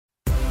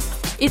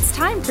It's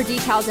time for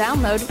Decal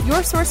Download,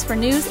 your source for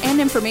news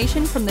and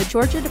information from the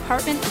Georgia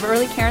Department of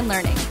Early Care and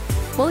Learning.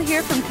 We'll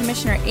hear from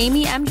Commissioner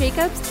Amy M.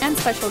 Jacobs and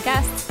special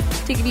guests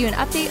to give you an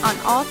update on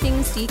all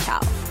things Decal.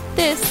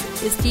 This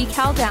is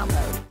Decal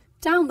Download.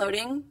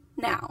 Downloading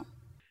now.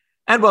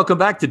 And welcome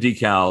back to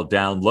Decal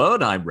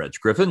Download. I'm Reg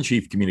Griffin,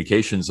 Chief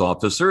Communications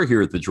Officer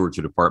here at the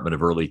Georgia Department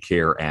of Early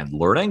Care and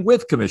Learning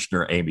with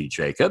Commissioner Amy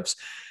Jacobs.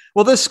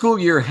 Well, this school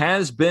year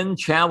has been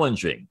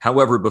challenging.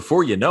 However,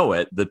 before you know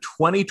it, the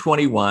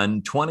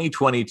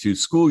 2021-2022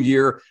 school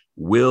year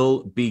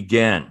will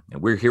begin.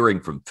 And we're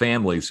hearing from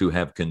families who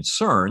have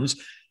concerns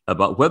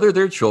about whether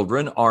their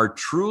children are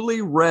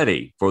truly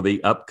ready for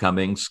the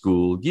upcoming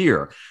school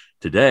year.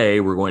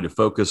 Today, we're going to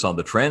focus on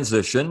the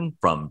transition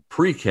from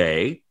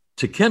pre-K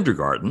to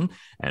kindergarten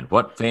and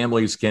what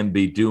families can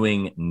be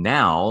doing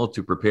now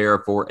to prepare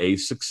for a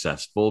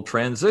successful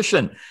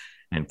transition.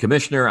 And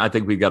Commissioner, I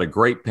think we've got a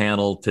great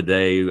panel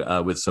today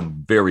with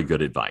some very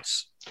good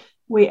advice.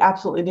 We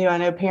absolutely do. I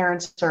know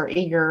parents are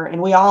eager, and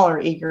we all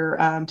are eager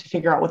to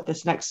figure out what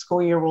this next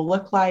school year will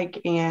look like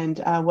and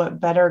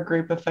what better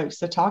group of folks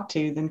to talk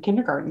to than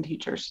kindergarten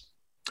teachers.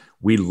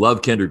 We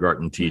love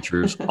kindergarten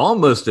teachers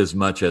almost as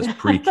much as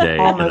pre-K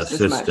and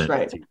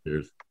assistant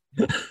teachers.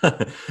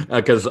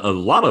 Because a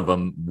lot of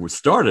them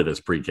started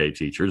as pre-K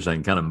teachers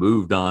and kind of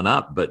moved on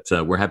up, but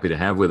we're happy to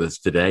have with us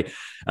today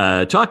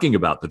talking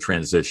about the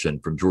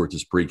transition from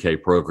Georgia's pre-K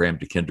program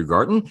to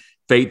kindergarten,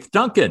 Faith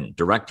Duncan,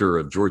 director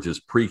of Georgia's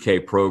pre-K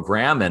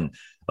program and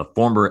a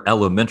former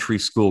elementary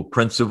school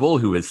principal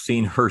who has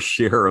seen her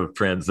share of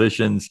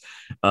transitions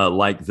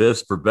like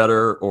this, for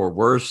better or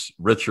worse,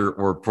 richer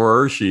or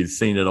poorer. She's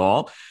seen it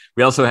all.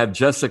 We also have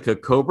Jessica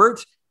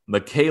Cobert,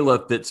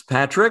 Michaela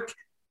Fitzpatrick,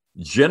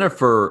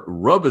 Jennifer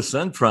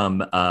Robeson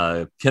from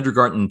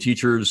kindergarten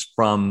teachers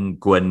from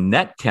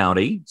Gwinnett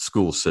County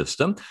School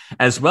System,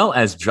 as well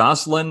as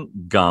Jocelyn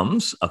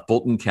Gums, a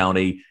Fulton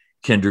County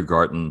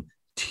kindergarten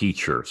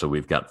teacher. So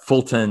we've got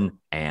Fulton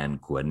and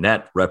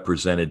Gwinnett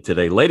represented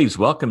today. Ladies,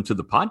 welcome to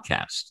the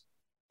podcast.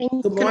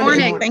 Good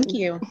morning. Thank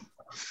you.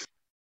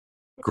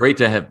 Great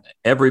to have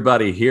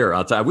everybody here.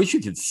 I wish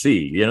you could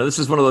see, this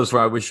is one of those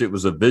where I wish it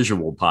was a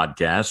visual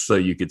podcast so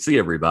you could see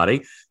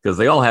everybody because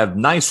they all have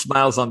nice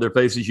smiles on their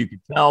faces. You can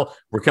tell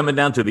we're coming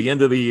down to the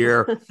end of the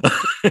year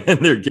and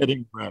they're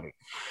getting ready.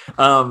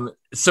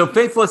 So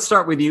Faith, let's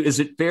start with you. Is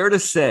it fair to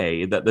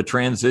say that the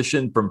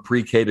transition from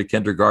pre-K to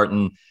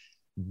kindergarten,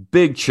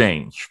 big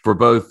change for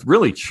both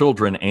really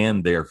children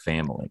and their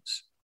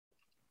families?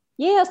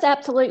 Yes,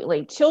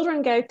 absolutely.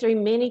 Children go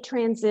through many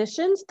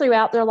transitions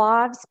throughout their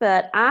lives,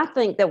 but I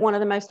think that one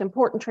of the most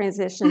important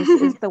transitions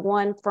is the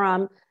one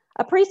from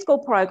a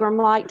preschool program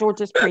like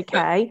Georgia's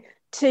pre-K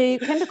to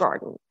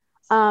kindergarten.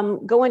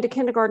 Going to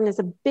kindergarten is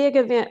a big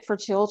event for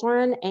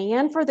children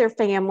and for their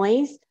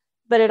families,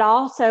 but it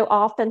also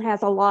often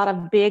has a lot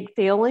of big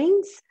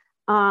feelings.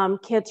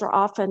 Kids are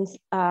often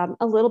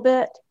a little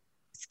bit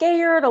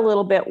scared, a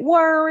little bit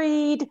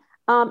worried,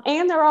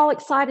 and they're all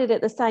excited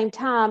at the same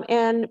time.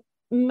 And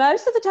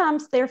most of the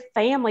times their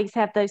families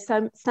have those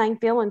same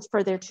feelings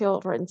for their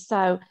children.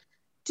 So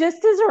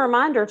just as a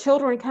reminder,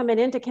 children coming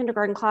into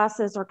kindergarten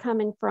classes are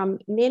coming from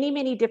many,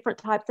 many different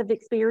types of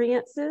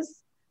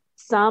experiences.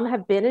 Some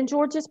have been in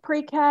Georgia's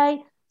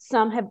pre-K.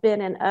 Some have been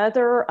in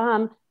other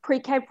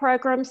pre-K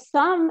programs.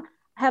 Some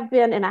have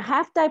been in a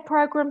half-day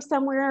program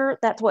somewhere.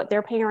 That's what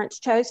their parents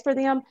chose for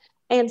them.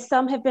 And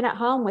some have been at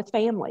home with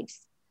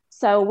families.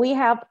 So we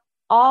have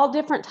all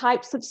different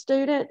types of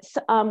students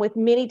with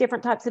many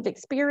different types of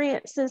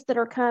experiences that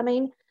are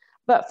coming.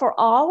 But for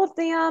all of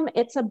them,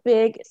 it's a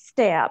big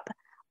step.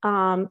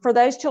 For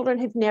those children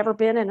who've never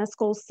been in a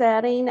school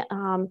setting,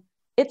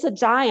 it's a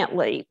giant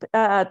leap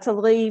to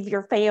leave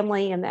your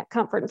family and that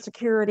comfort and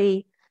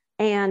security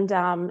and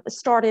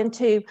start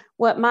into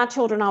what my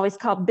children always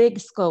call big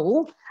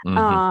school.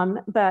 Mm-hmm.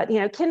 But,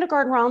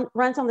 kindergarten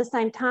runs on the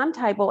same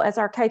timetable as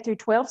our K through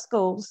 12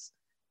 schools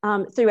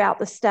throughout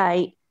the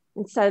state.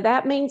 And so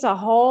that means a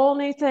whole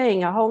new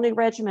thing, a whole new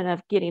regimen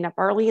of getting up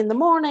early in the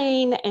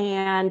morning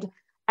and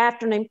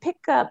afternoon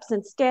pickups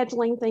and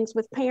scheduling things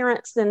with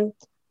parents. And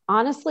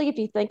honestly, if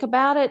you think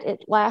about it,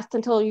 it lasts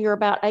until you're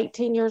about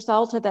 18 years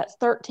old. So that's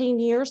 13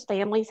 years.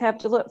 Families have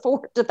to look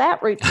forward to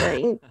that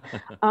routine.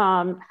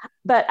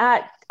 But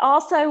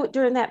also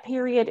during that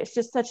period, it's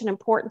just such an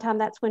important time.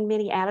 That's when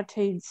many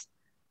attitudes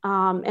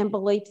and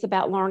beliefs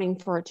about learning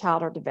for a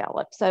child are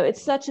developed. So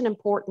it's such an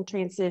important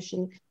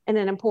transition and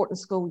an important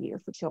school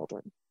year for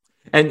children.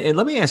 And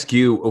let me ask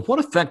you, what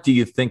effect do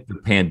you think the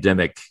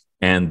pandemic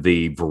and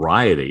the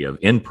variety of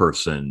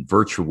in-person,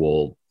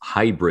 virtual,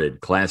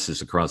 hybrid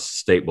classes across the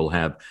state will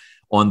have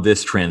on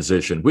this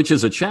transition, which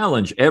is a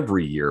challenge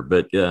every year,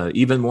 but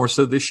even more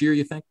so this year,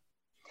 you think?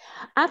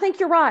 I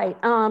think you're right.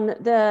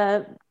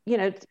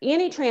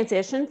 Any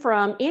transition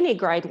from any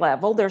grade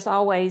level, there's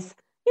always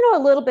a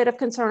little bit of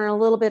concern, a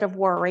little bit of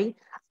worry,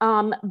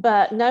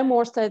 but no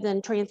more so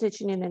than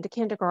transitioning into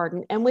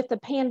kindergarten. And with the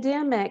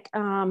pandemic,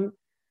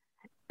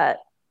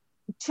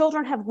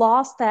 children have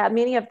lost that.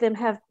 Many of them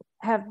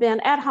have been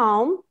at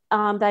home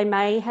They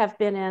may have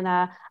been in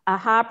a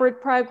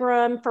hybrid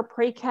program for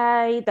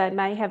pre-K. They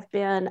may have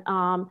been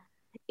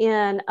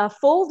in a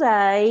full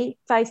day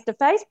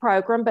face-to-face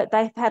program, but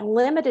they've had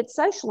limited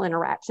social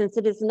interactions.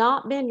 It has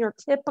not been your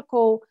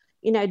typical,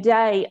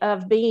 day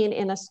of being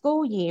in a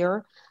school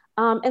year.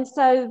 And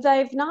so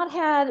they've not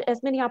had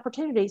as many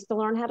opportunities to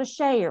learn how to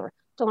share,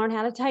 to learn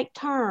how to take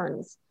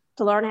turns,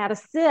 to learn how to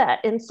sit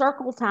in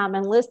circle time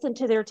and listen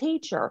to their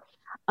teacher.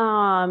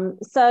 So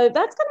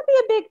that's going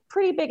to be a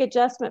pretty big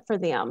adjustment for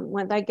them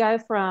when they go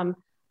from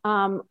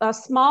a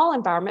small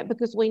environment,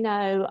 because we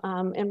know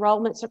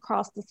enrollments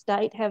across the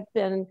state have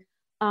been,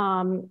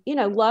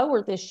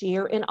 lower this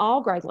year in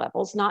all grade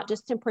levels, not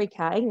just in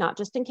pre-K, not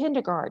just in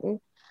kindergarten.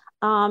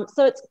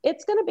 So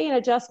it's going to be an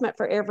adjustment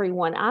for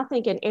everyone, I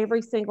think, in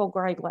every single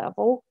grade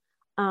level.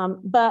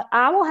 But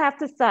I will have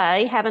to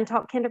say, having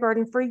taught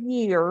kindergarten for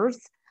years,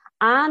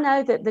 I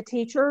know that the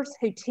teachers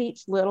who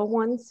teach little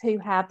ones who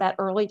have that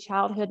early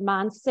childhood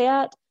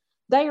mindset,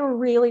 they are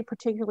really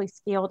particularly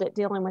skilled at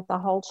dealing with the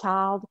whole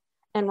child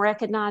and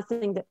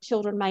recognizing that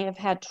children may have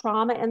had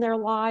trauma in their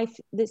life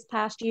this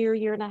past year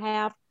and a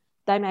half.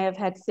 They may have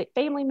had sick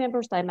family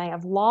members. They may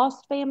have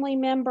lost family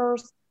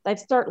members. They've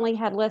certainly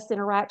had less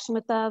interaction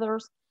with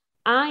others.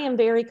 I am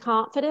very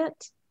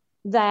confident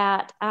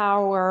that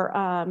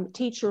our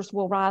teachers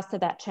will rise to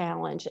that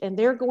challenge, and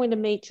they're going to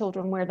meet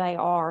children where they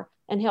are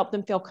and help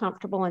them feel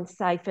comfortable and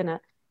safe in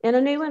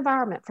a new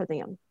environment for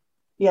them.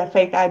 Yeah,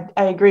 Faith, I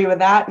agree with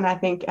that. And I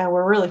think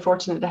we're really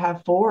fortunate to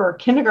have 4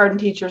 kindergarten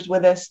teachers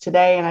with us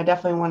today. And I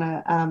definitely want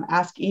to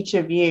ask each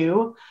of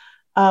you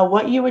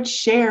what you would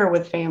share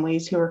with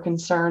families who are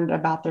concerned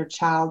about their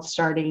child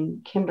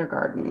starting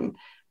kindergarten.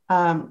 You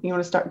want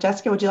to start?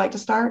 Jessica, would you like to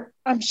start?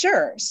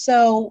 Sure.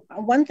 So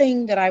one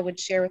thing that I would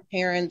share with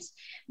parents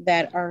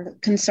that are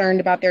concerned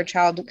about their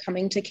child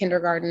coming to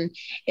kindergarten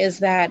is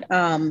that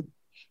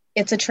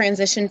it's a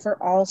transition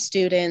for all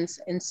students.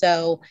 And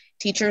so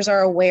teachers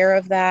are aware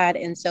of that.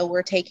 And so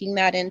we're taking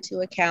that into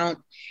account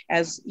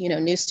as,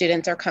 new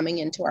students are coming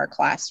into our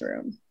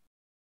classroom.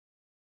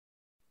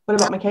 What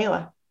about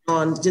Michaela?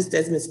 Just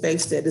as Ms.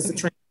 Faith said, it's a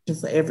transition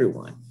for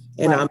everyone.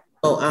 And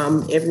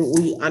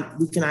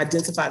we can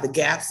identify the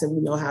gaps, and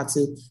we know how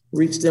to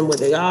reach them where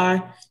they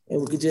are.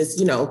 And we could just,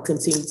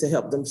 continue to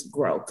help them to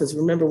grow. Because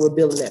remember, we're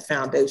building that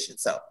foundation.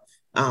 So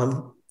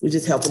we're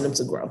just helping them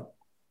to grow.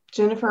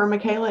 Jennifer or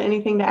Michaela,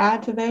 anything to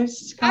add to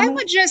those comments?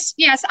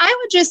 I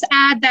would just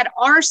add that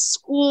our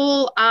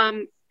school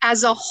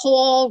as a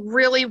whole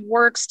really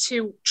works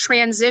to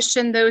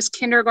transition those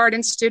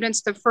kindergarten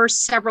students the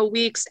first several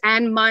weeks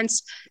and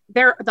months.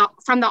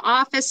 From the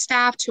office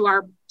staff to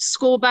our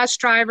school bus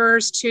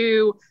drivers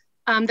to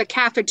the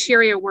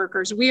cafeteria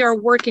workers. We are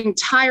working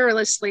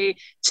tirelessly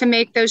to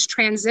make those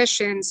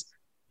transitions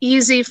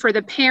easy for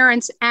the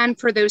parents and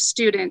for those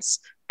students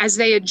as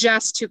they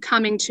adjust to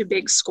coming to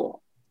big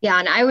school. Yeah,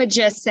 and I would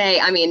just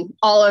say,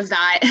 all of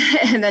that,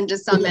 and then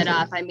just sum it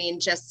up.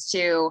 Just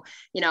to,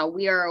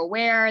 we are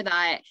aware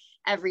that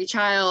every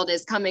child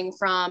is coming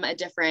from a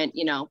different,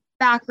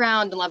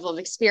 background and level of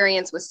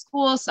experience with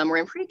school. Some were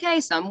in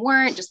pre-K, some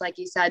weren't, just like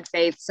you said,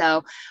 Faith.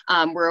 So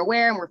we're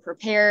aware and we're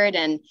prepared.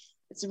 And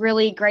it's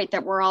really great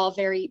that we're all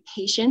very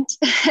patient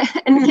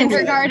in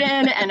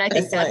kindergarten. And I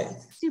think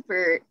that's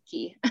super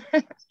key,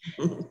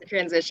 the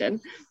transition.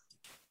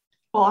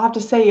 Well, I have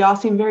to say, you all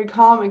seem very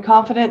calm and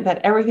confident that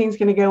everything's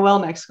going to go well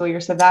next school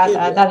year. So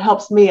that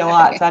helps me a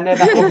lot. So I know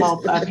that will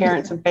help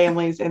parents and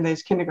families and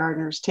those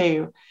kindergartners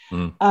too.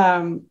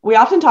 We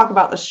often talk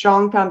about the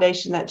strong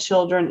foundation that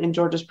children in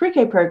Georgia's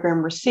pre-K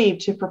program receive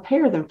to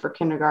prepare them for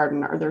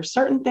kindergarten. Are there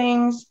certain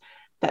things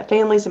that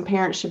families and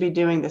parents should be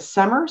doing this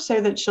summer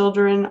so that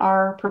children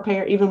are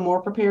even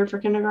more prepared for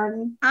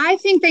kindergarten? I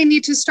think they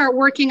need to start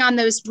working on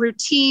those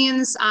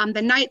routines,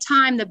 the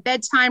nighttime, the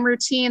bedtime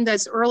routine,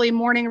 those early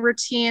morning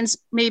routines,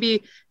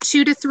 maybe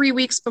 2 to 3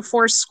 weeks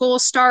before school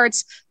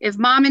starts. If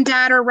mom and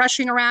dad are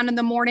rushing around in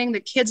the morning, the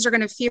kids are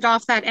going to feed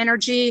off that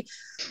energy.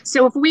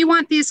 So if we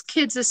want these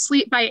kids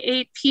asleep by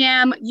 8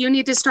 p.m., you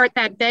need to start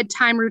that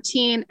bedtime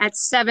routine at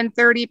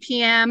 7:30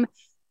 p.m.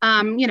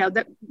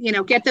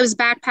 Get those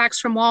backpacks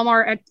from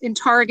Walmart in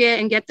Target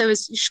and get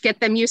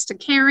them used to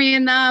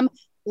carrying them,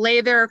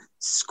 lay their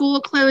school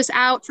clothes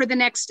out for the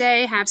next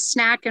day, have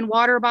snack and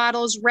water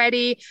bottles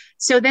ready.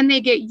 So then they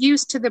get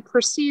used to the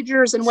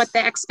procedures and what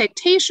the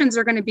expectations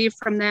are going to be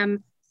from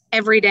them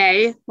every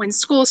day when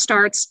school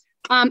starts.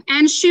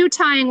 And shoe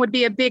tying would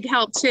be a big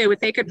help too, if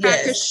they could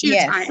practice shoe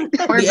tying.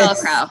 Or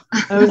Velcro.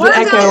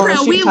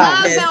 We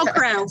love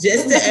Velcro.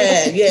 Just to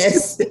add,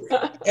 yes.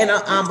 And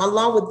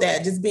along with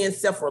that, just being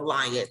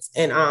self-reliant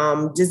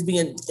and just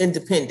being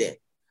independent.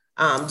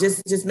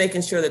 Just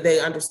making sure that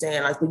they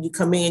understand, like when you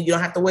come in, you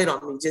don't have to wait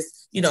on me.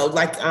 Just,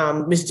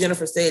 like Miss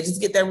Jennifer said,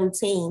 just get that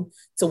routine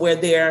to where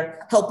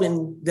they're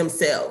helping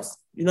themselves.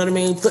 You know what I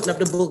mean? Putting up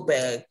the book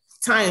bag,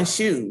 tying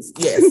shoes.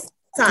 Yes.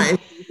 Tying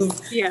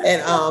shoes. Yeah.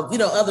 And,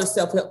 other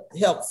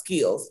self-help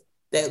skills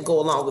that go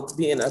along with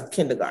being a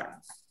kindergarten.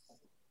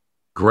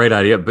 Great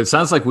idea. But it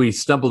sounds like we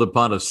stumbled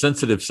upon a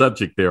sensitive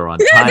subject there on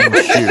tying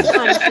shoes.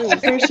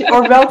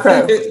 Or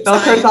Velcro.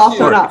 Velcro is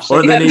also an option.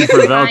 Or the need for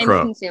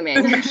Velcro.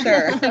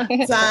 Sure.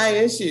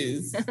 Tying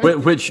shoes.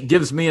 Which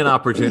gives me an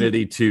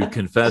opportunity to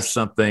confess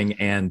something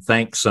and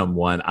thank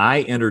someone.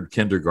 I entered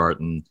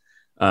kindergarten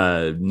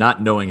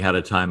not knowing how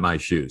to tie my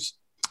shoes.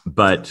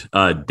 But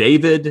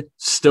David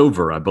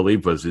Stover, I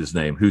believe was his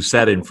name, who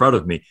sat in front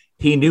of me,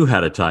 he knew how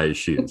to tie his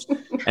shoes.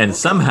 And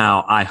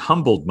somehow I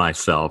humbled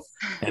myself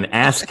and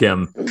asked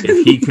him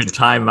if he could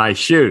tie my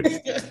shoes.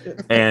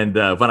 And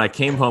when I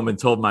came home and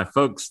told my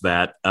folks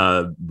that,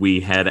 we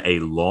had a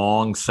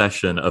long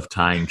session of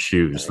tying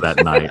shoes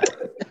that night.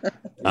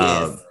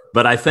 Yes.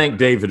 But I thank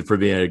David for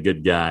being a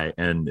good guy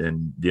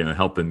and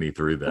helping me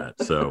through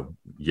that. So,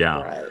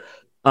 yeah.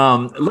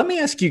 Right. Let me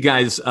ask you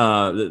guys,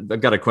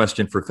 I've got a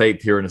question for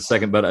Faith here in a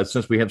second, but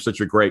since we have such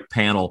a great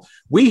panel,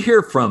 we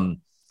hear from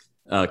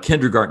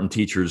kindergarten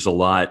teachers a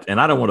lot,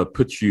 and I don't want to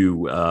put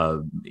you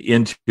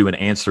into an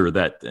answer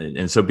that,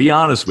 and so be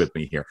honest with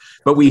me here,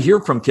 but we hear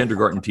from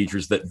kindergarten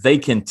teachers that they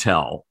can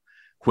tell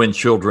when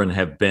children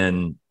have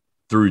been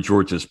through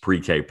Georgia's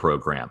pre-K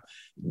program.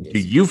 Yes. Do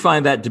you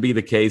find that to be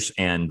the case?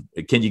 And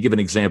can you give an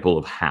example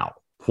of how?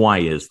 Why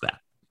is that?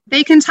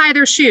 They can tie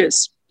their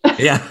shoes.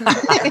 Yeah.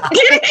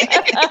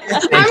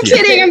 I'm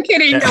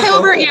kidding.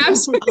 Hilbert,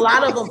 yes. A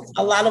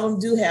lot of them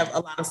do have a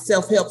lot of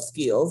self-help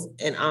skills,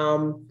 and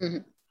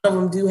of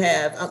them do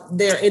have,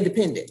 they're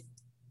independent.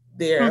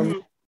 They're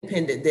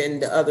independent than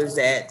the others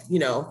that,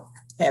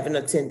 haven't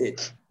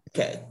attended.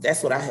 Okay,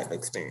 that's what I have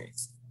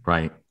experienced.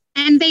 Right.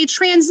 And they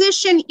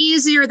transition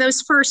easier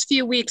those first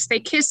few weeks.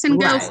 They kiss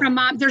and go from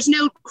mom. There's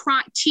no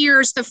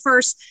tears the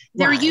first.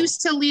 They're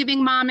used to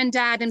leaving mom and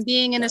dad and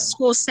being in a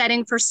school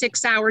setting for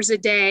 6 hours a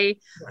day.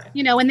 Right.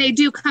 And they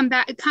do come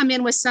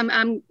in with some,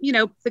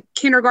 the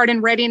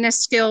kindergarten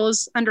readiness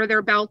skills under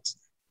their belt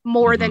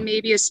more than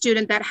maybe a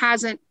student that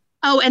hasn't.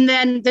 Oh, and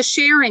then the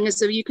sharing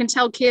is you can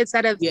tell kids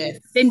that have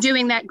been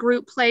doing that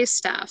group play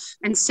stuff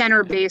and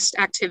center-based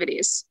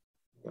activities.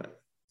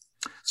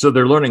 So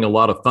they're learning a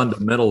lot of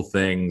fundamental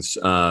things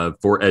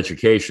for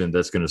education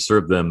that's going to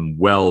serve them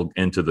well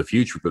into the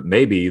future, but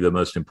maybe the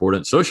most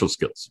important, social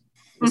skills.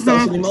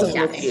 Social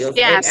emotional skills.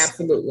 Yes.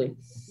 Absolutely.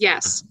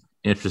 Yes.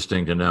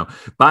 Interesting to know.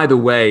 By the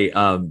way,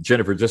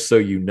 Jennifer, just so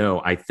you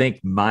know, I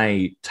think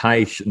my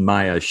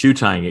shoe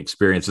tying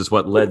experience is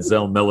what led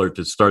Zell Miller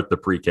to start the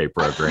pre-K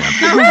program.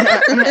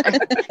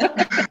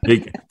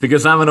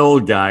 Because I'm an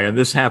old guy, and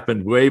this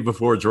happened way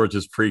before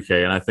Georgia's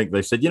pre-K, and I think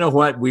they said, you know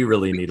what, we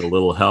really need a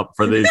little help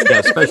for these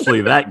guys,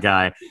 especially that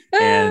guy,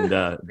 and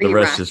the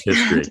rest is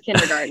history.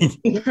 Kindergarten.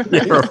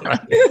 Yeah,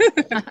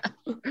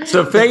 right.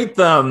 So Faith,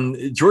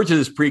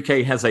 Georgia's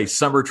pre-K has a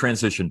summer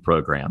transition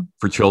program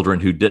for children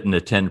who didn't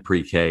attend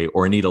pre-K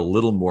or need a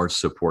little more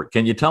support.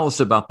 Can you tell us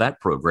about that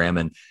program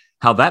and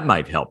how that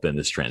might help in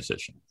this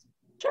transition?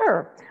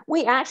 Sure.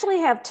 We actually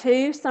have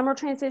 2 summer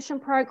transition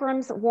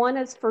programs. One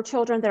is for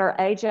children that are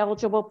age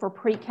eligible for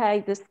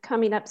pre-K this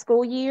coming up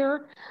school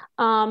year.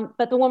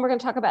 But the one we're going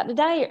to talk about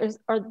today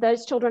are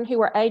those children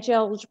who are age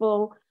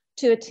eligible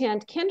to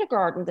attend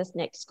kindergarten this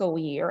next school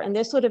year. And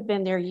this would have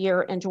been their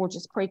year in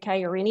Georgia's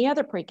pre-K or any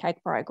other pre-K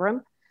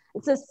program.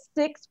 It's a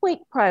 6-week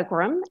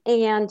program,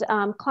 and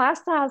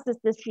class sizes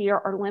this year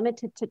are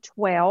limited to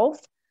 12.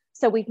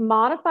 So we've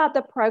modified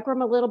the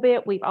program a little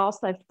bit. We've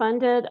also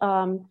funded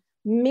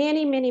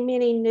many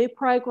new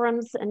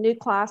programs and new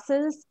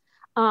classes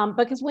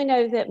because we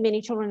know that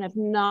many children have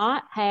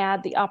not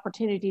had the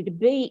opportunity to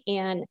be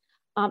in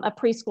a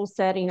preschool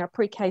setting or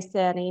pre-K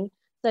setting.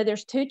 So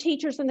there's 2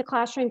 teachers in the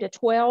classroom to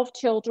 12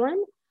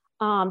 children.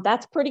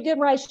 That's pretty good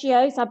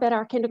ratios. I bet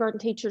our kindergarten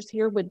teachers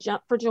here would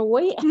jump for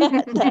joy at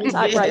that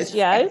type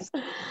ratios.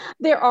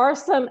 There are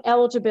some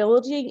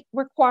eligibility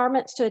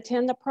requirements to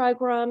attend the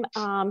program.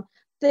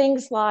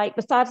 Things like,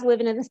 besides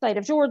living in the state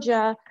of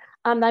Georgia,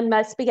 they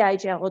must be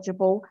age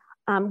eligible.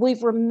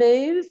 We've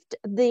removed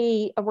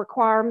the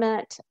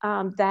requirement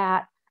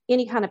that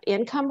any kind of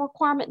income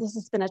requirement. This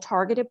has been a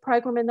targeted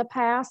program in the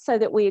past so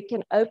that we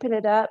can open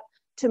it up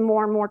to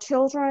more and more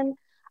children.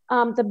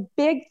 The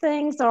big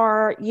things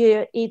are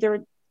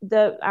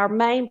our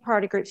main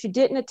priority groups. You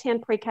didn't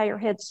attend pre-K or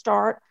Head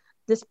Start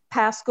this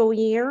past school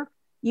year.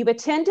 You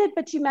attended,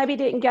 but you maybe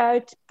didn't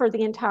go for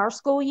the entire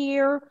school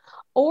year,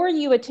 or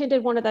you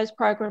attended one of those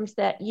programs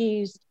that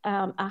used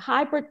a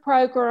hybrid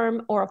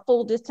program or a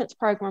full distance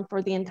program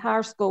for the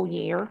entire school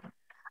year.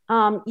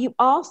 You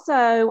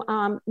also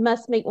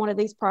must meet one of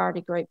these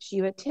priority groups.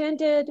 You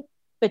attended,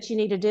 but you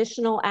need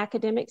additional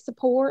academic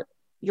support.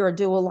 You're a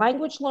dual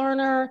language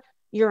learner.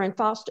 You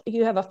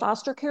have a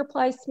foster care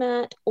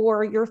placement,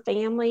 or your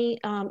family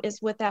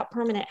is without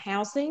permanent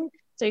housing.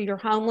 So you're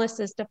homeless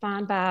as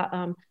defined by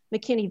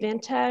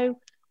McKinney-Vento,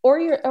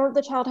 or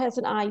the child has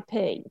an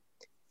IEP.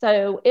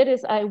 So it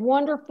is a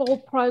wonderful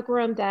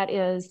program that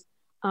is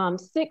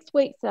 6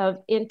 weeks of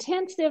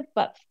intensive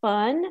but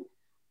fun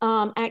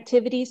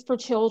activities for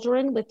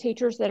children with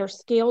teachers that are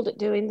skilled at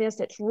doing this.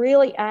 It's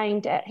really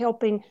aimed at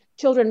helping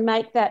children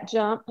make that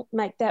jump,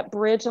 make that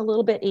bridge a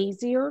little bit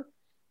easier.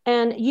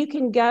 And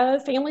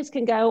families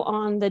can go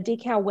on the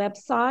DECAL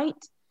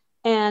website.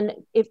 And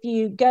if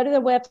you go to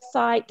the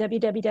website,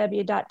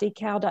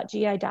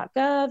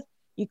 www.decal.ga.gov,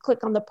 you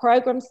click on the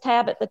programs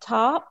tab at the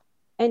top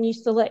and you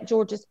select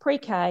Georgia's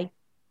Pre-K.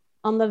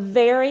 On the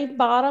very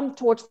bottom,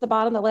 towards the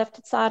bottom, the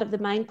left side of the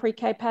main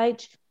Pre-K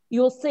page,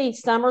 you'll see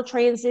Summer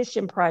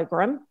Transition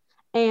Program.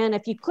 And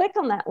if you click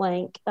on that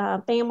link,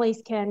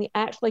 families can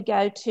actually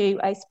go to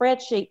a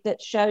spreadsheet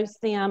that shows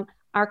them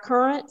our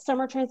current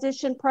summer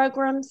transition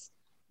programs.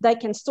 They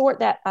can sort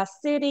that by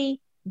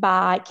city,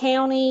 by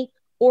county,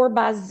 or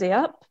by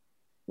zip.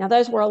 Now,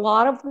 those were a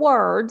lot of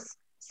words.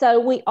 So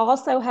we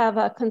also have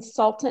a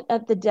consultant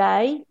of the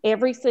day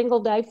every single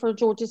day for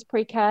Georgia's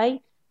Pre-K.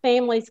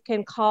 Families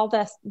can call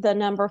the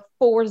number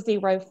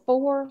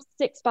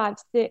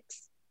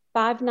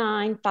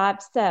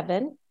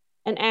 404-656-5957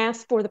 and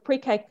ask for the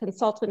Pre-K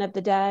consultant of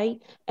the day,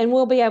 and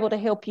we'll be able to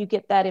help you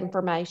get that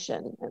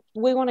information.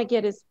 We want to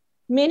get as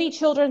many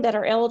children that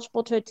are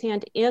eligible to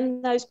attend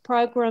in those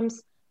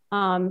programs.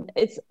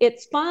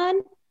 It's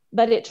fun,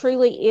 but it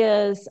truly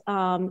is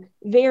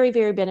very,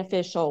 very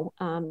beneficial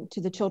to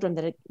the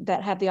children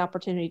that have the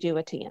opportunity to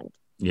attend.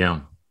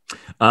 Yeah.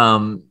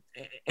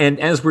 And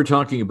as we're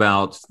talking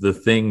about the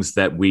things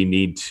that we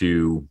need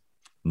to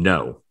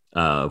know,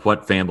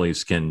 what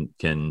families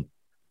can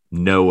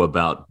know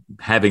about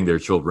having their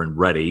children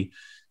ready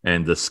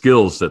and the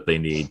skills that they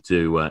need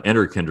to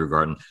enter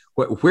kindergarten,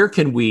 where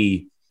can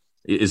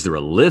is there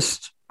a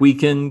list we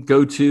can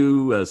go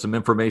to, some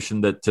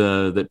information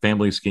that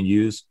families can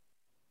use?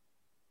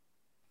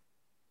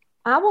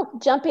 I will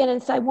jump in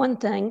and say one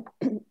thing.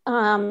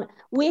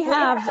 We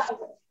have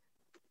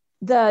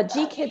the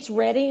GKIDS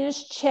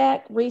Readiness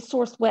Check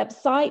resource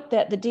website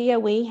that the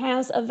DOE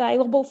has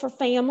available for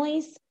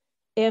families.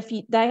 If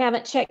they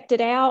haven't checked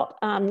it out,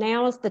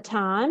 now is the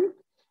time.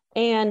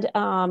 And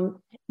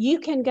you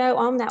can go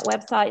on that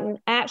website and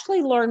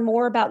actually learn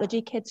more about the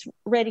GKIDS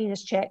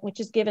Readiness Check,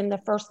 which is given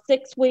the first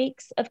 6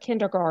 weeks of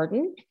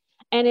kindergarten.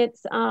 And it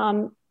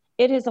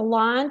is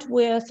aligned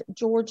with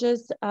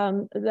Georgia's,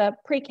 the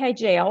Pre-K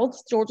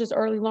JELDS, Georgia's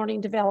Early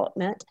Learning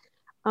Development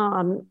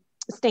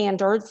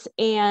standards,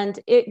 and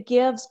it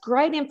gives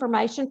great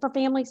information for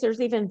families.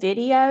 There's even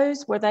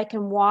videos where they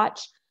can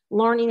watch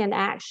learning in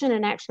action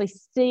and actually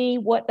see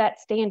what that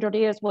standard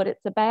is, what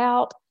it's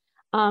about.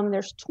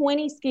 There's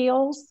 20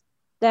 skills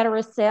that are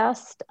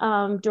assessed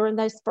during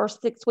those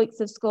first 6 weeks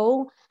of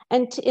school.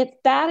 And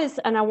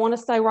and I want to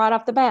say right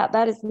off the bat,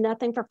 that is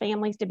nothing for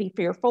families to be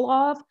fearful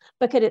of,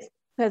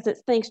 because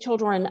it's things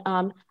children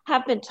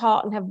have been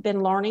taught and have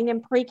been learning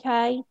in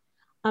Pre-K.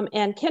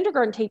 And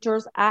kindergarten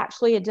teachers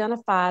actually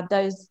identified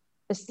those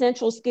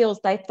essential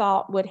skills they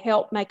thought would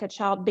help make a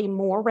child be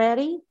more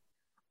ready.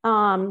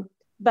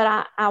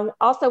 But I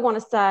also want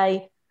to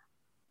say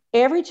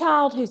every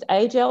child who's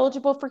age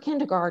eligible for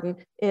kindergarten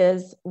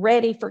is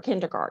ready for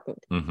kindergarten.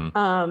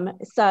 Mm-hmm.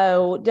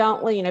 So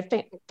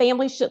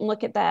families shouldn't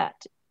look at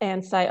that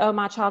and say, oh,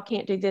 my child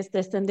can't do this,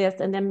 this, and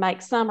this, and then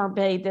make summer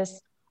be this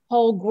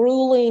whole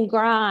grueling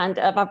grind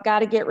of I've got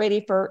to get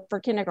ready for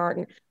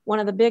kindergarten. One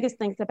of the biggest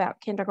things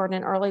about kindergarten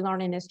and early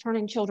learning is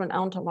turning children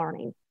on to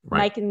learning,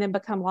 making them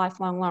become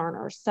lifelong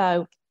learners.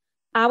 So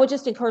I would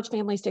just encourage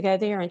families to go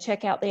there and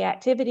check out the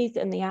activities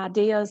and the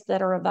ideas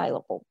that are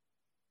available.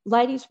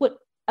 Ladies, what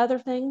other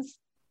things?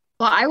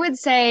 Well, I would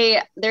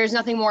say there's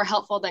nothing more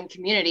helpful than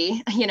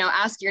community.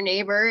 Ask your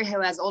neighbor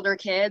who has older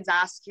kids,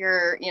 ask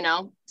your,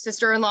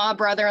 sister-in-law,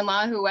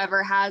 brother-in-law,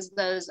 whoever has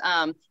those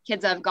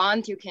kids that have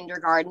gone through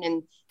kindergarten,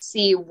 and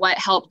see what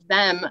helped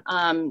them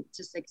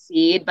to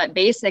succeed. But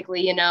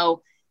basically,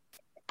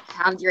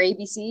 have your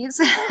ABCs,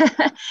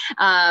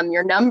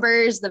 your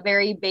numbers, the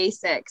very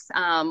basics,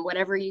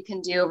 whatever you can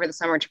do over the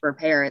summer to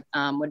prepare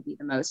would be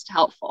the most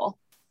helpful.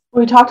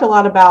 We talked a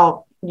lot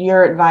about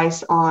your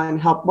advice on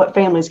what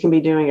families can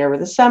be doing over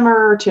the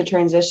summer to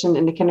transition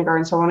into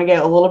kindergarten. So I want to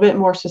get a little bit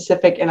more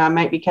specific, and I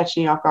might be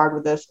catching you off guard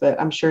with this, but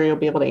I'm sure you'll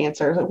be able to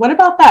answer. So what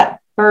about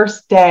that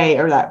first day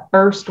or that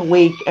first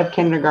week of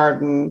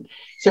kindergarten?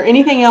 Is there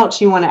anything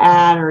else you want to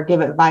add or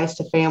give advice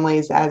to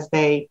families as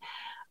they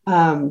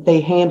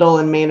handle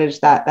and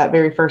manage that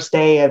very first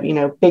day of,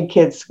 big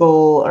kids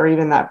school, or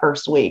even that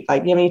first week?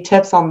 Like, do you have any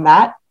tips on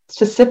that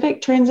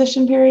specific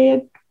transition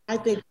period? I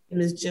think,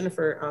 as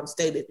Jennifer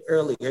stated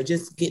earlier,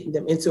 just getting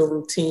them into a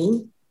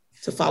routine,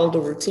 to follow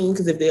the routine,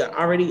 because if they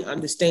already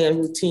understand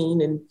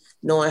routine and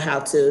knowing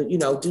how to,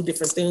 do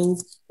different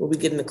things, when we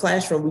get in the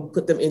classroom, we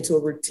put them into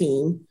a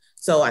routine.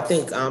 So I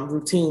think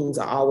routines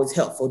are always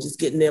helpful, just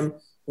getting them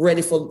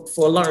ready for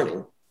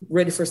learning,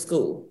 ready for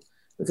school.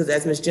 Because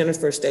as Ms.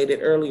 Jennifer stated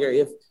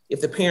earlier,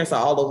 if the parents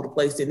are all over the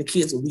place, then the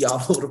kids will be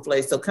all over the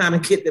place. So kind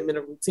of get them in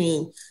a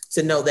routine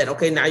to know that,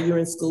 okay, now you're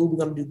in school,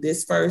 we're going to do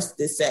this first,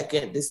 this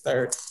second, this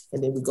third,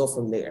 and then we go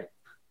from there.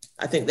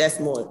 I think that's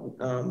more,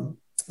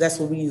 that's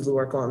what we usually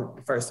work on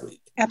the first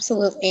week.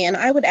 Absolutely. And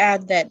I would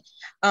add that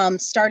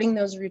starting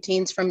those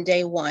routines from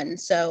day one.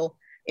 So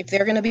If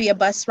they're going to be a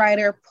bus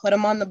rider, put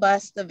them on the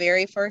bus the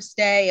very first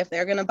day. If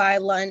they're going to buy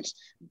lunch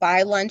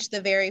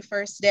the very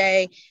first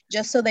day,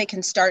 just so they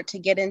can start to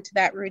get into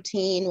that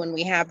routine when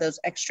we have those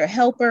extra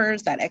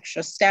helpers, that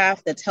extra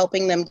staff that's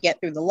helping them get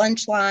through the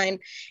lunch line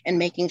and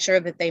making sure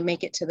that they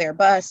make it to their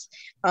bus.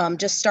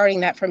 Just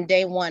starting that from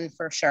day one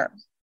for sure.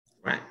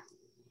 Right.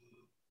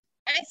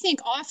 I think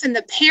often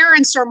the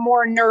parents are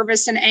more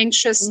nervous and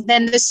anxious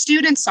than the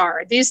students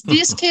are. These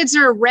kids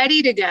are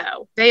ready to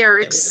go. They are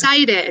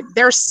excited.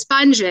 They're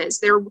sponges.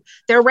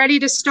 They're ready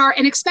to start.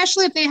 And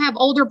especially if they have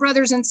older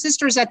brothers and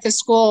sisters at the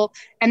school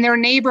and their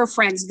neighbor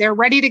friends, they're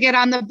ready to get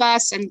on the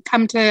bus and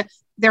come to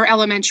their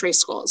elementary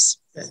schools.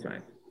 That's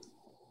right.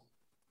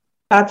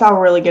 That's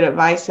all really good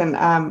advice. And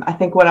I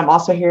think what I'm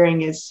also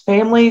hearing is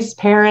families,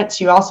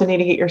 parents, you also need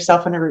to get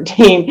yourself in a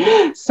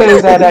routine so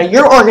that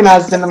you're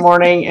organized in the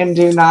morning and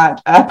do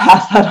not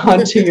pass that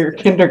on to your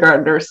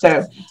kindergartner.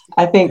 So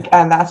I think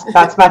that's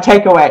my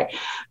takeaway.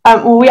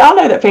 Well, we all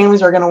know that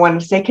families are going to want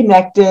to stay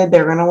connected.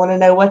 They're going to want to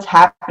know what's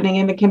happening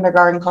in the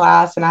kindergarten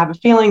class. And I have a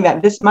feeling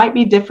that this might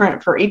be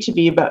different for each of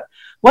you, but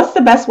what's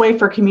the best way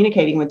for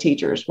communicating with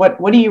teachers?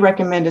 What do you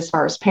recommend as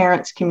far as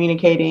parents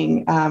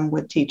communicating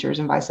with teachers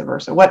and vice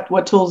versa?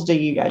 What tools do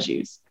you guys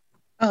use?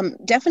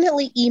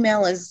 Definitely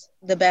email is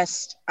the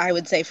best, I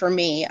would say, for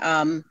me.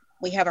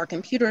 We have our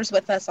computers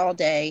with us all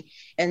day.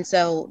 And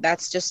so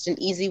that's just an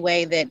easy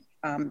way that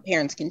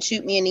parents can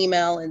shoot me an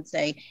email and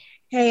say,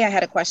 hey, I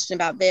had a question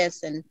about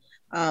this. And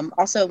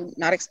also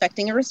not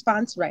expecting a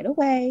response right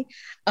away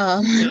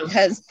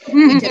because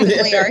we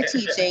typically are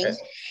teaching.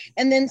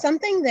 And then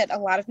something that a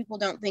lot of people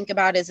don't think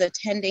about is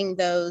attending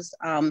those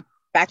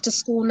back to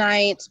school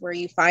nights where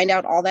you find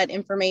out all that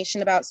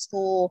information about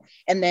school,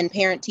 and then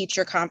parent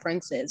teacher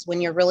conferences when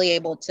you're really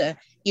able to,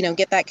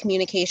 get that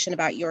communication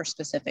about your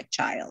specific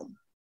child.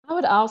 I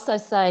would also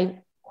say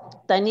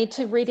they need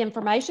to read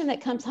information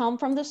that comes home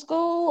from the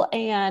school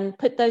and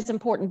put those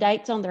important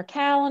dates on their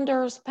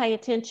calendars, pay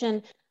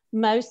attention.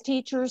 Most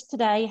teachers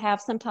today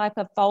have some type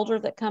of folder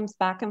that comes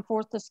back and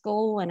forth to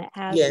school, and it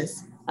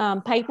has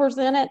papers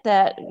in it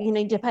that you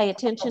need to pay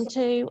attention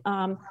to.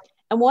 And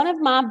one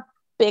of my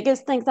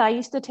biggest things I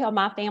used to tell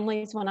my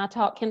families when I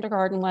taught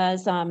kindergarten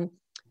was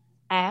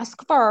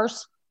ask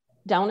first,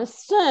 don't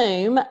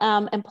assume,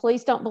 and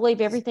please don't believe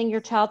everything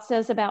your child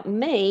says about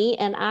me,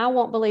 and I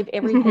won't believe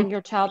everything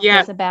your child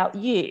says about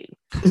you.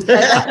 So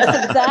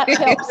that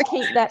helps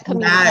keep that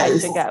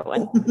communication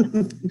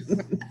going.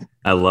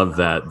 I love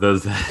that.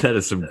 That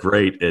is some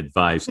great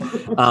advice.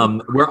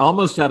 We're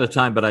almost out of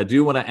time, but I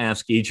do want to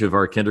ask each of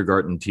our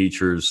kindergarten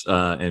teachers,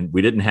 and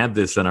we didn't have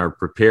this in our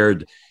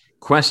prepared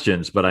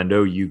questions, but I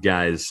know you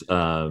guys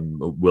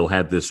will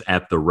have this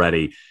at the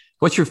ready.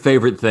 What's your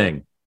favorite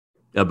thing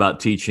about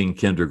teaching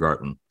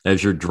kindergarten?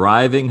 As you're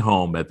driving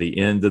home at the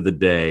end of the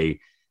day,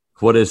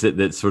 what is it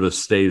that sort of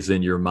stays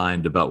in your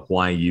mind about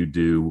why you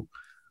do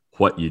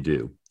what you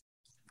do?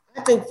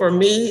 I think for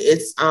me,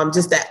 it's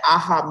just that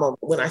aha moment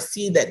when I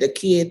see that the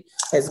kid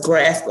has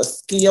grasped a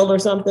skill or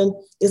something.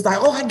 It's like,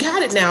 oh, I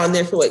got it now. And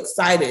they're so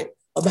excited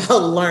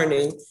about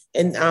learning.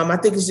 And I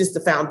think it's just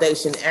the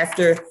foundation.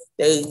 After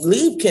they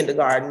leave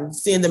kindergarten,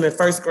 seeing them in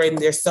first grade,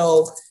 and they're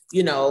so,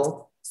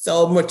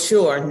 so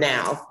mature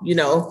now,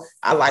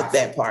 I like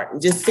that part.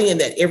 And just seeing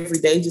that every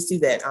day, just see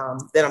that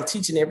that I'm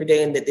teaching every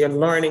day and that they're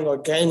learning or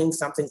gaining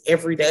something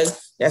every day.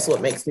 That's what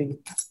makes me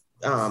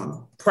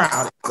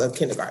proud as a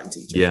kindergarten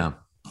teacher. Yeah.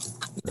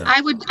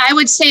 I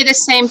would say the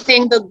same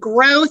thing. The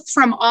growth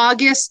from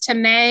August to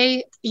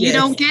May, you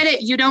don't get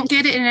it. You don't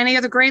get it in any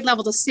other grade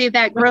level to see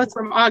that growth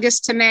from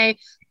August to May.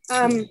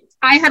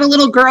 I had a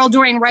little girl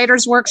doing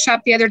writer's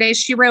workshop the other day.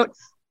 She wrote,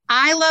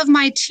 I love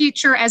my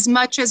teacher as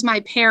much as my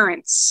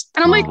parents.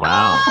 And I'm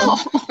wow.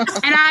 Oh.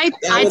 And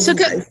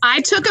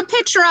I took a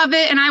picture of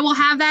it, and I will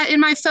have that in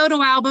my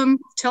photo album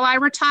till I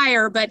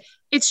retire. But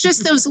it's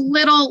just those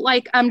little,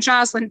 like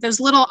Jocelyn,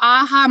 those little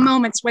aha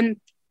moments when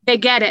they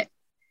get it.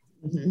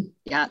 Mm-hmm.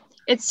 Yeah.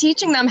 It's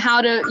teaching them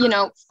how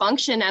to,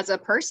 function as a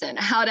person,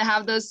 how to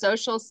have those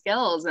social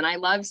skills. And I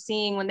love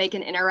seeing when they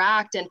can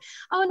interact and,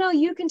 oh no,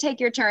 you can take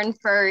your turn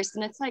first.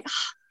 And it's like,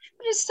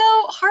 it is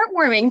so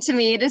heartwarming to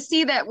me to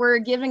see that we're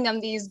giving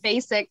them these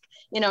basic,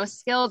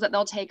 skills that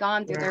they'll take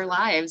on through their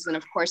lives. And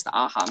of course the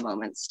aha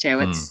moments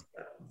too.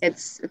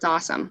 It's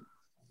awesome.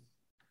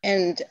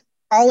 And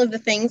all of the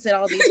things that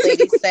all these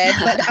ladies said,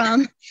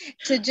 but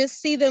to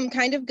just see them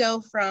kind of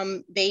go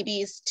from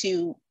babies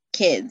to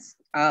kids.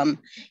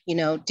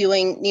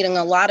 Needing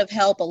a lot of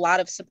help, a lot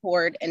of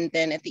support. And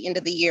then at the end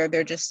of the year,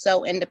 they're just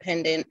so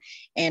independent,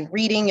 and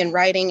reading and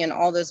writing and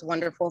all those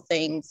wonderful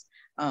things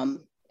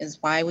is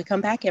why we come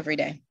back every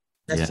day.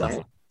 That's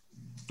right.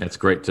 That's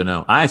great to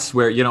know. I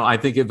swear, I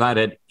think if I'd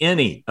had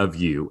any of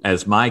you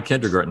as my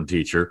kindergarten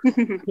teacher,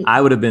 I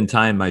would have been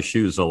tying my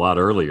shoes a lot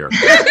earlier.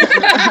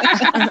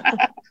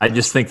 I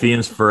just think the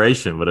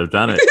inspiration would have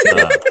done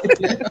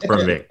it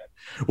for me.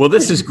 Well,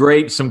 this is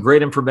great. Some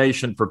great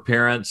information for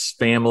parents,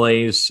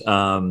 families.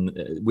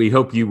 We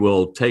hope you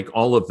will take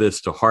all of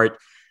this to heart.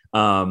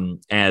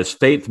 As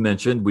Faith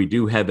mentioned, we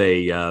do have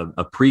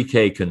a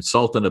pre-K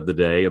consultant of the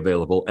day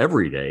available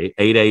every day,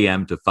 8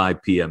 a.m. to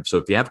 5 p.m. So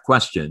if you have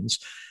questions,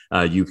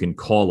 you can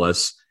call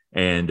us,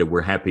 and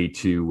we're happy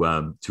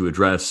to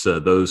address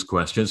those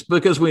questions,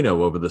 because we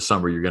know over the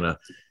summer you're going to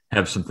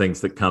have some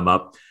things that come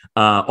up.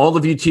 All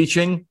of you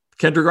teaching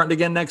kindergarten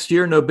again next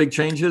year? No big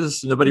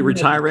changes? Nobody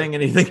retiring?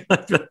 Anything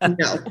like that?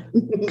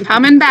 No.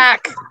 Coming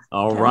back.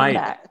 All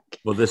right.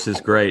 Well, this is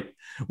great.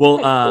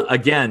 Well,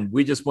 again,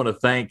 we just want to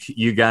thank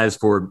you guys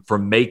for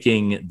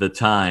making the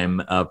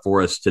time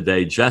for us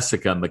today.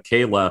 Jessica,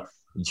 Michaela,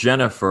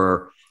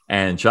 Jennifer,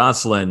 and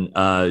Jocelyn,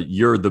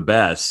 you're the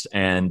best,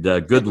 and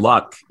good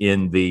luck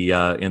in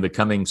the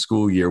coming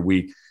school year.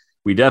 We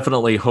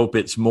definitely hope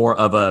it's more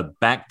of a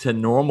back to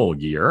normal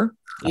year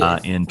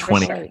in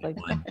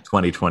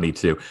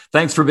 2022.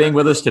 Thanks for being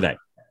with us today.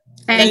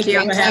 Thank you.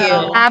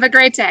 Have a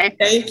great day.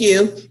 Thank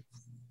you.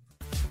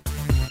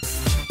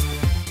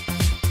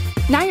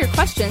 Now your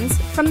questions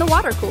from the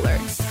water cooler.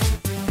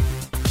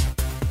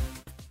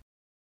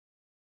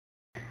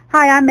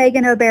 Hi, I'm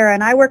Megan O'Bara,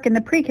 and I work in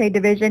the pre-K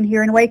division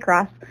here in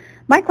Waycross.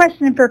 My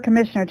question for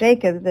Commissioner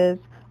Jacobs is,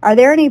 are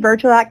there any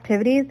virtual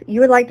activities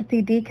you would like to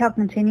see DECAL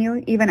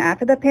continue even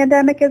after the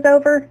pandemic is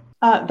over?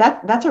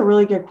 That's a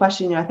really good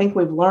question. I think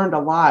we've learned a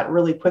lot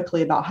really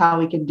quickly about how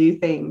we can do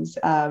things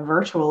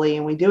virtually,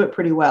 and we do it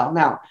pretty well.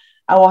 Now,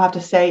 I will have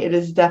to say it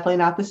is definitely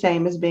not the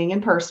same as being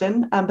in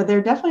person, but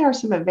there definitely are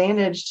some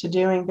advantage to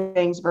doing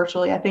things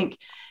virtually. I think,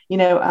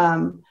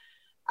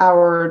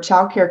 our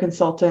child care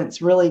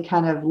consultants really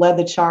kind of led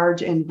the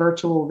charge in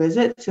virtual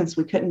visits, since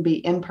we couldn't be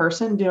in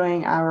person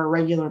doing our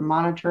regular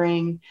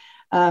monitoring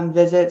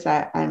visits,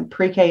 and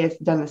pre-K has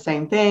done the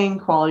same thing.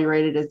 Quality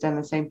Rated has done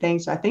the same thing.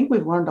 So I think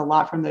we've learned a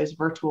lot from those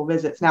virtual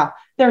visits. Now,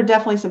 there are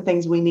definitely some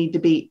things we need to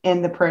be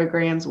in the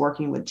programs,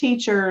 working with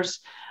teachers,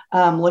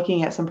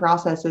 looking at some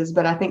processes,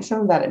 but I think some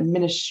of that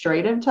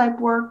administrative type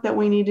work that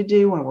we need to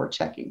do when we're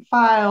checking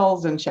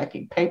files and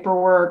checking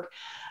paperwork,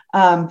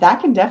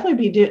 that can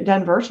definitely be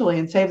done virtually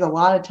and saves a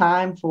lot of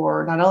time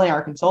for not only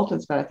our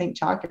consultants, but I think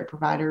childcare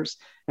providers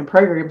and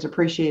programs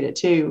appreciate it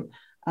too.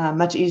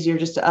 Much easier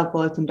just to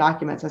upload some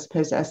documents as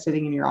opposed to us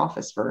sitting in your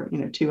office for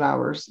 2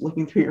 hours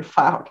looking through your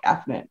file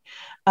cabinet.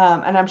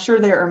 And I'm sure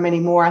there are many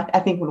more. I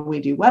think when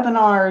we do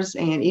webinars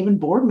and even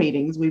board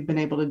meetings, we've been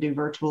able to do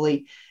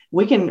virtually.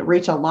 We can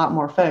reach a lot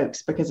more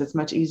folks because it's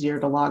much easier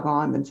to log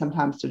on than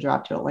sometimes to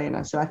drive to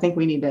Atlanta. So I think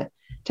we need to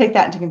take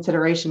that into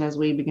consideration as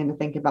we begin to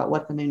think about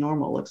what the new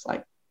normal looks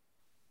like.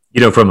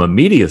 From a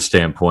media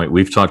standpoint,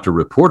 we've talked to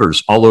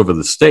reporters all over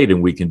the state,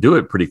 and we can do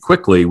it pretty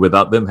quickly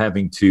without them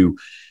having to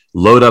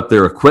load up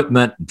their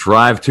equipment,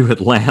 drive to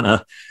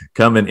Atlanta,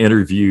 come and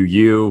interview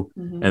you,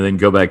 and then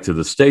go back to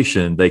the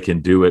station. They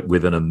can do it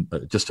within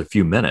just a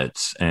few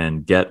minutes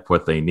and get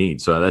what they need.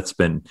 So that's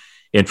been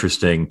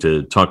interesting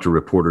to talk to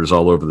reporters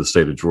all over the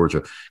state of Georgia.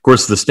 Of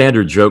course, the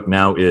standard joke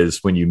now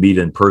is when you meet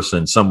in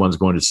person, someone's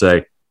going to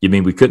say, "You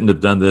mean we couldn't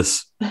have done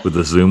this with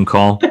a Zoom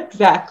call?"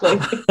 Exactly.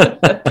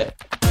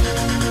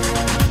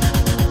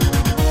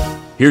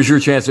 Here's your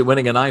chance at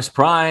winning a nice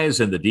prize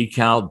in the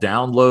DECAL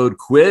Download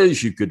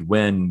Quiz. You could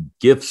win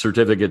gift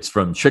certificates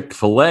from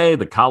Chick-fil-A,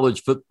 the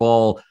College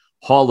Football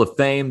Hall of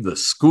Fame, the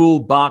School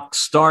Box,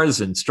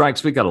 Stars and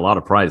Stripes. We got a lot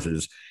of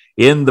prizes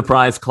in the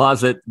prize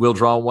closet. We'll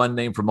draw one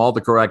name from all the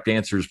correct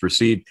answers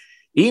received.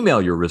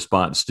 Email your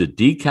response to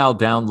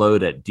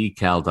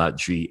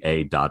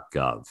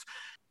decaldownload@decal.ga.gov.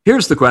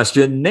 Here's the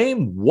question.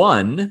 Name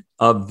one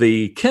of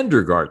the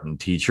kindergarten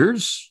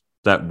teachers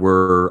that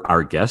were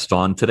our guest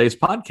on today's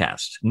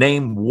podcast.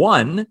 Name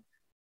one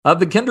of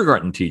the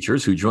kindergarten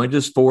teachers who joined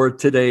us for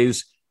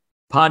today's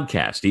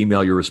podcast.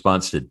 Email your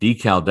response to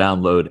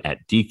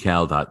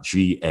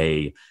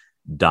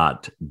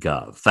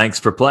decaldownload@decal.ga.gov. Thanks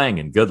for playing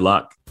and good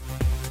luck.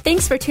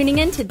 Thanks for tuning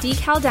in to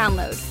DECAL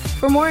Download.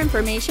 For more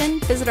information,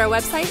 visit our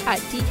website at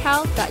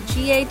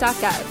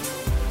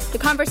decal.ga.gov. The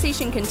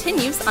conversation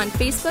continues on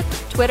Facebook,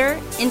 Twitter,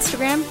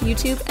 Instagram,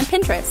 YouTube, and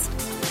Pinterest.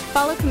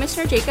 Follow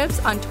Commissioner Jacobs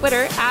on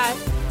Twitter at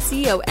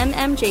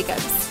COMM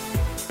Jacobs.